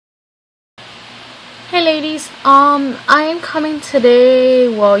Hey ladies, I am coming today.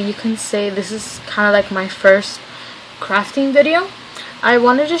 Well, you can say this is kind of like my first crafting video. I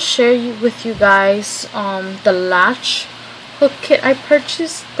wanted to share with you guys the Latch hook kit I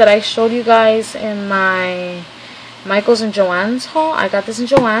purchased that I showed you guys in my Michael's and Joann's haul. I got this in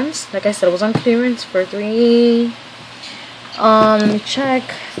Joann's. Like I said, it was on clearance for let me check,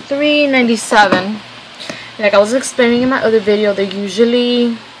 $3.97. Like I was explaining in my other video, they're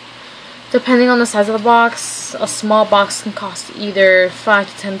usually, depending on the size of the box, a small box can cost either $5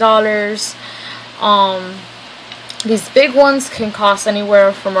 to $10. These big ones can cost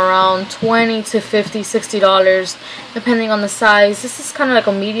anywhere from around $20 to $50, $60, depending on the size. This is kind of like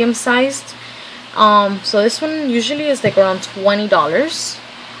a medium sized. So this one usually is like around $20.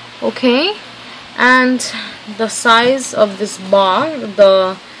 Okay, and the size of this bar,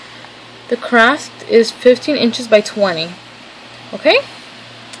 the craft is 15 inches by 20. Okay.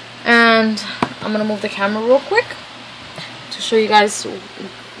 And I'm gonna move the camera real quick to show you guys.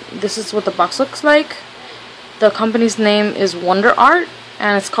 This is what the box looks like. The company's name is Wonder Art,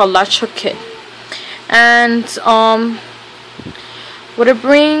 and it's called Latch Hook Kit. And what it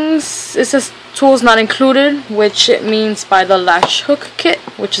brings, it says tools not included, which it means by the Latch Hook Kit,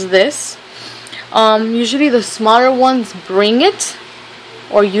 which is this. Usually the smaller ones bring it,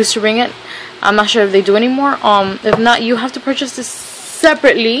 or used to bring it. I'm not sure if they do anymore. If not, you have to purchase this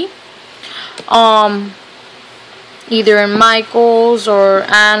separately, either in Michael's or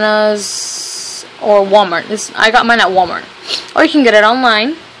Anna's or Walmart. I got mine at Walmart, or you can get it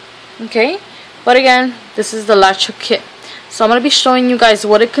online. Okay, but again, this is the Latch Hook Kit. So I'm going to be showing you guys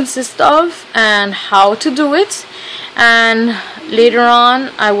what it consists of and how to do it, and later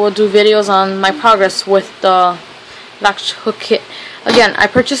on I will do videos on my progress with the Latch Hook Kit. Again, I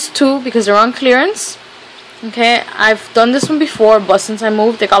purchased two because they're on clearance. Okay, I've done this one before, but since I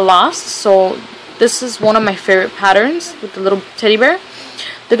moved, they got lost. So this is one of my favorite patterns with the little teddy bear.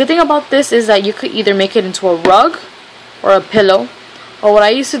 The good thing about this is that you could either make it into a rug or a pillow. Or what I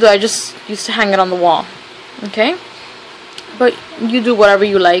used to do, I just used to hang it on the wall. Okay, but you do whatever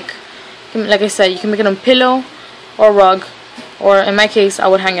you like. Like I said, you can make it on a pillow or a rug, or in my case, I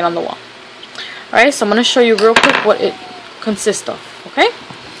would hang it on the wall. Alright, so I'm going to show you real quick what it consists of. Okay,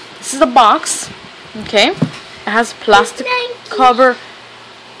 this is the box. Okay, it has plastic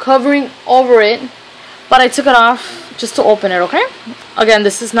covering over it, but I took it off just to open it. Okay, again,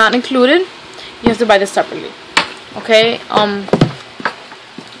 this is not included. You have to buy this separately. Okay, let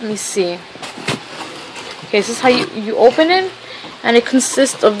me see. Okay, this is how you open it, and it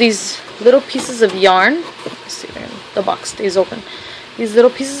consists of these little pieces of yarn. Let's see, the box stays open. These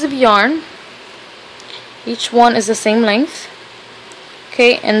little pieces of yarn. Each one is the same length.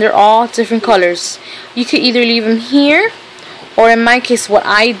 Okay, and they're all different colors. You could either leave them here, or in my case, what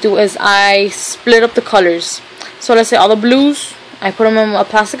I do is I split up the colors. So let's say all the blues, I put them in a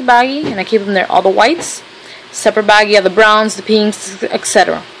plastic baggie and I keep them there. All the whites, separate baggie, the browns, the pinks,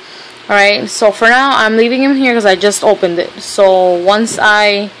 etc. Alright, so for now, I'm leaving them here because I just opened it. So once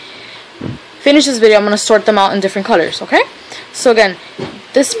I finish this video, I'm going to sort them out in different colors. Okay, so again,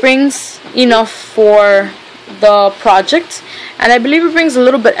 this brings enough for the project, and I believe it brings a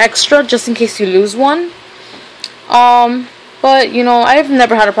little bit extra just in case you lose one. But you know, I've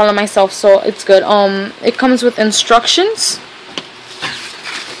never had a problem myself, so it's good. It comes with instructions.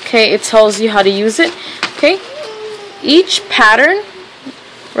 Okay, it tells you how to use it. Okay, each pattern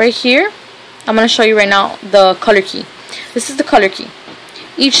right here, I'm gonna show you right now the color key. This is the color key.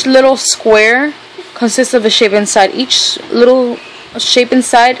 Each little square consists of a shape inside. Each little shape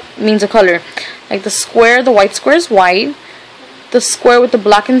inside means a color. Like the square, the white square is white. The square with the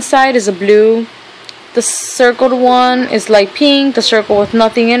black inside is a blue. The circled one is light pink. The circle with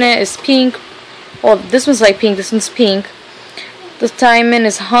nothing in it is pink. Well, this one's light pink. This one's pink. The diamond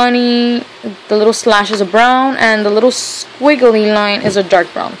is honey. The little slash is a brown, and the little squiggly line is a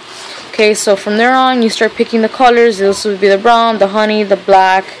dark brown. Okay, so from there on, you start picking the colors. This would be the brown, the honey, the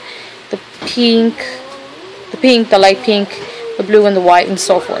black, the pink, the light pink, the blue, and the white, and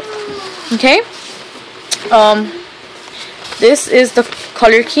so forth. Okay, this is the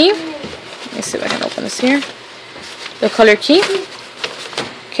color key. Let me see if I can open this here. The color key.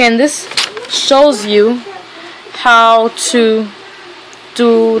 Okay, and this shows you how to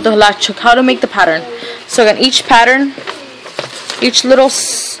do the latch hook, how to make the pattern. So again, each pattern, each little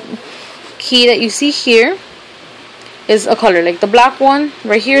key that you see here is a color. Like the black one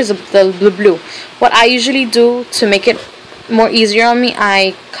right here is the blue. What I usually do to make it more easier on me,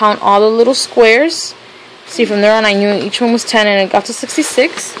 I count all the little squares. See, from there on I knew each one was 10, and it got to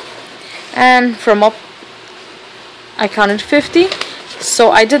 66, and from up I counted 50.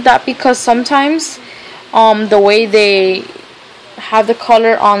 So I did that because sometimes the way they have the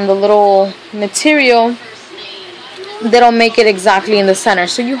color on the little material, they don't make it exactly in the center.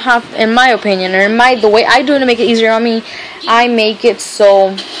 So you have, in my opinion, or the way I do it to make it easier on me, I make it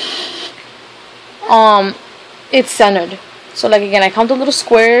so it's centered. So like again, I count the little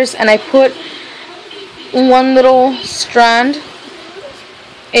squares and I put one little strand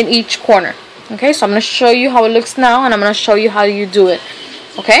in each corner. Okay, so I'm going to show you how it looks now, and I'm going to show you how you do it.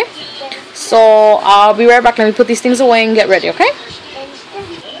 Okay, so I'll be right back. Let me put these things away and get ready. Okay.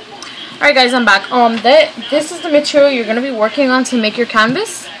 Alright guys, I'm back. This is the material you're going to be working on to make your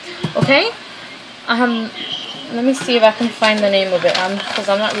canvas. Okay, let me see if I can find the name of it, because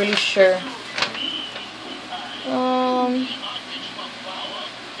I'm not really sure.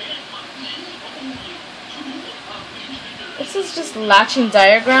 This is just latching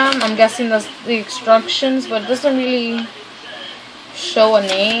diagram. I'm guessing that's the instructions, but it doesn't really show a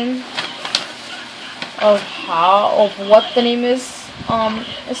name of what the name is.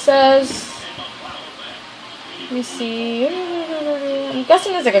 It says, let me see, I'm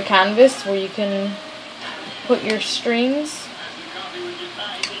guessing it's like a canvas where you can put your strings.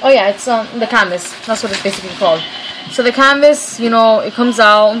 Oh yeah, it's the canvas. That's what it's basically called. So the canvas, you know, it comes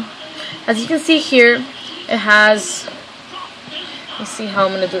out. As you can see here, it has, let's see how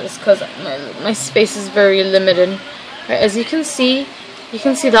I'm going to do this because my space is very limited. Right, as you can see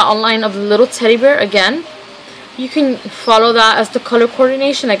the outline of the little teddy bear again. You can follow that as the color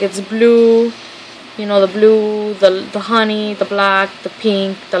coordination, like it's blue, you know, the blue, the honey, the black, the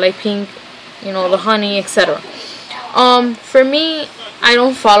pink, the light pink, you know, the honey, etc. For me, I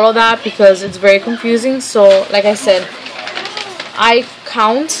don't follow that because it's very confusing. So like I said, I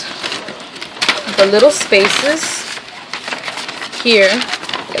count the little spaces here.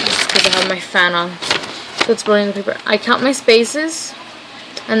 Because I have my fan on, so it's blurring the paper. I count my spaces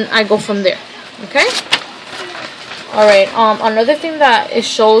and I go from there. Okay. Alright, another thing that it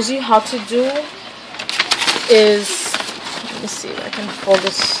shows you how to do is, let me see if I can fold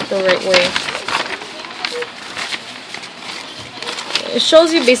this the right way. It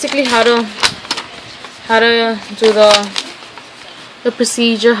shows you basically how to do the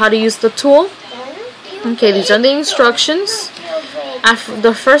procedure, how to use the tool. Okay, these are the instructions. After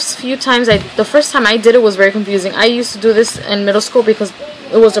the first time I did it was very confusing. I used to do this in middle school because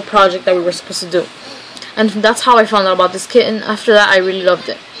it was a project that we were supposed to do. And that's how I found out about this kitten. After that, I really loved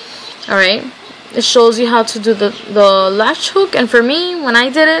it. Alright. It shows you how to do the latch hook. And for me, when I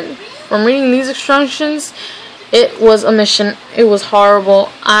did it, from reading these instructions, it was a mission. It was horrible.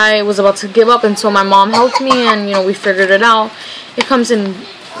 I was about to give up until my mom helped me and, you know, we figured it out. It comes in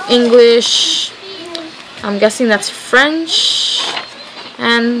English. I'm guessing that's French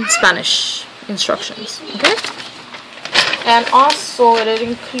and Spanish instructions. Okay? And also, it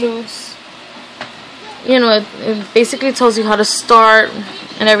includes, you know, it basically tells you how to start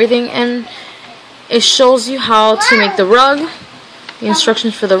and everything, and it shows you how to make the rug, the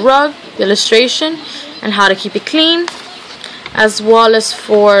instructions for the rug, the illustration, and how to keep it clean, as well as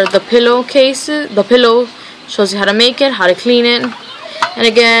for the pillow cases. The pillow shows you how to make it, how to clean it, and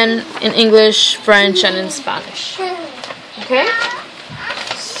again in English, French, and in Spanish. Okay,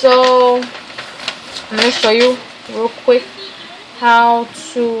 so I'm going to show you real quick how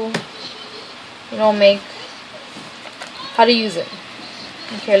to, you know, how to use it.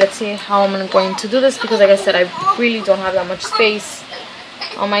 Okay, let's see how I'm going to do this, because like I said, I really don't have that much space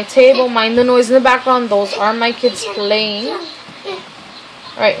on my table. Mind the noise in the background, those are my kids playing.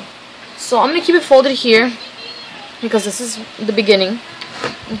 Alright, so I'm going to keep it folded here because this is the beginning.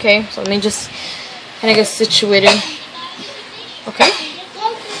 Okay, so let me just kind of get situated. Okay,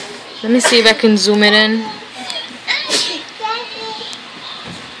 let me see if I can zoom it in.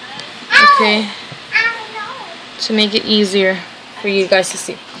 Okay, to make it easier for you guys to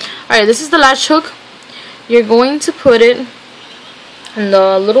see. Alright, this is the latch hook. You're going to put it in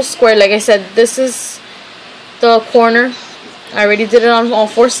the little square. Like I said, this is the corner. I already did it on all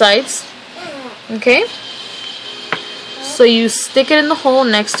four sides. Okay, so you stick it in the hole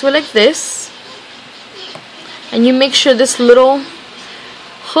next to it like this, and you make sure this little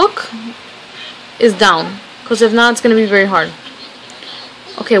hook is down, because if not, it's going to be very hard.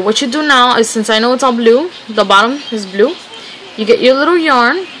 Okay, what you do now is, since I know it's all blue, the bottom is blue, you get your little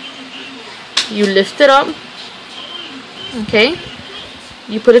yarn, you lift it up, okay,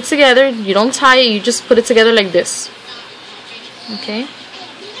 you put it together, you don't tie it, you just put it together like this. Okay,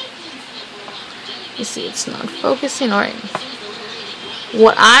 you see it's not focusing. Alright,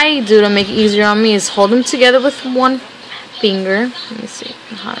 what I do to make it easier on me is hold them together with one finger. Let me see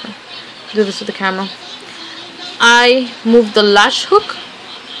how to do this with the camera. I move the latch hook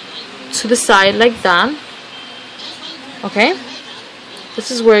to the side like that. Okay,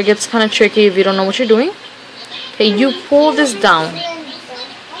 this is where it gets kind of tricky if you don't know what you're doing. Okay, you pull this down.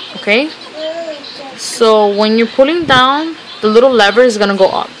 Okay, so when you're pulling down, the little lever is gonna go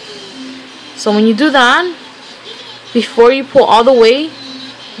up. So when you do that, before you pull all the way,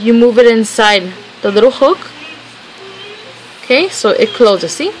 you move it inside the little hook. Okay, so it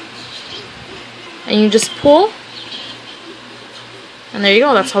closes, see? And you just pull, and there you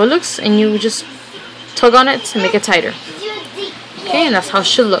go, that's how it looks. And you just tug on it to make it tighter. Okay, and that's how it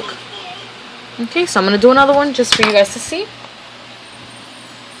should look. Okay, so I'm going to do another one just for you guys to see.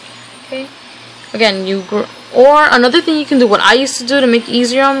 Okay, again, or another thing you can do, what I used to do to make it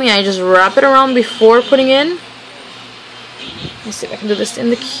easier on me, I just wrap it around before putting in. Let's see if I can do this in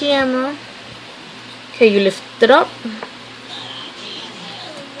the camera. Okay, you lift it up.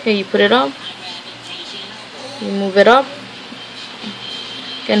 Okay, you put it up. You move it up.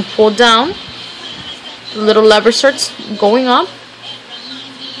 Again, pull down. The little lever starts going up.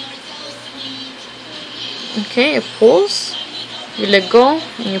 Okay, it pulls. You let go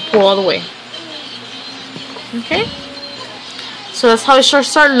and you pull all the way. Okay, so that's how it should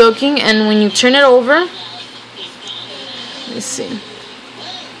start looking. And when you turn it over, let me see,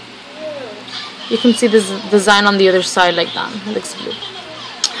 you can see this design on the other side like that. It looks blue.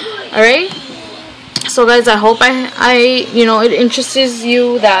 Alright, so guys, I hope it interests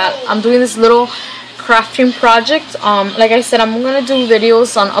you that I'm doing this little crafting project. Like I said, I'm gonna do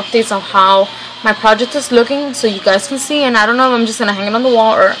videos on updates on how my project is looking, so you guys can see. And I don't know if I'm just gonna hang it on the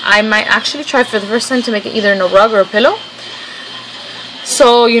wall, or I might actually try for the first time to make it either in a rug or a pillow.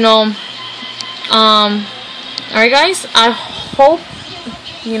 So alright guys, I hope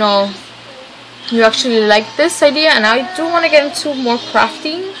you actually like this idea, and I do want to get into more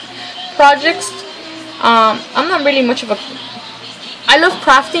crafting projects. I'm not really much of I love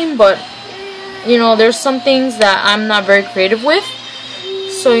crafting, but there's some things that I'm not very creative with.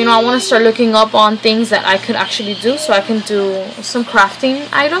 So I want to start looking up on things that I could actually do, so I can do some crafting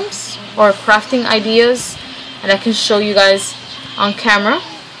items or crafting ideas, and I can show you guys on camera.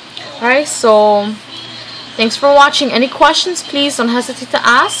 Alright, so thanks for watching. Any questions, please don't hesitate to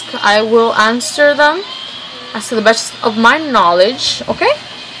ask. I will answer them as to the best of my knowledge. Okay,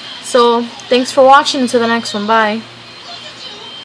 so thanks for watching. Until the next one, bye.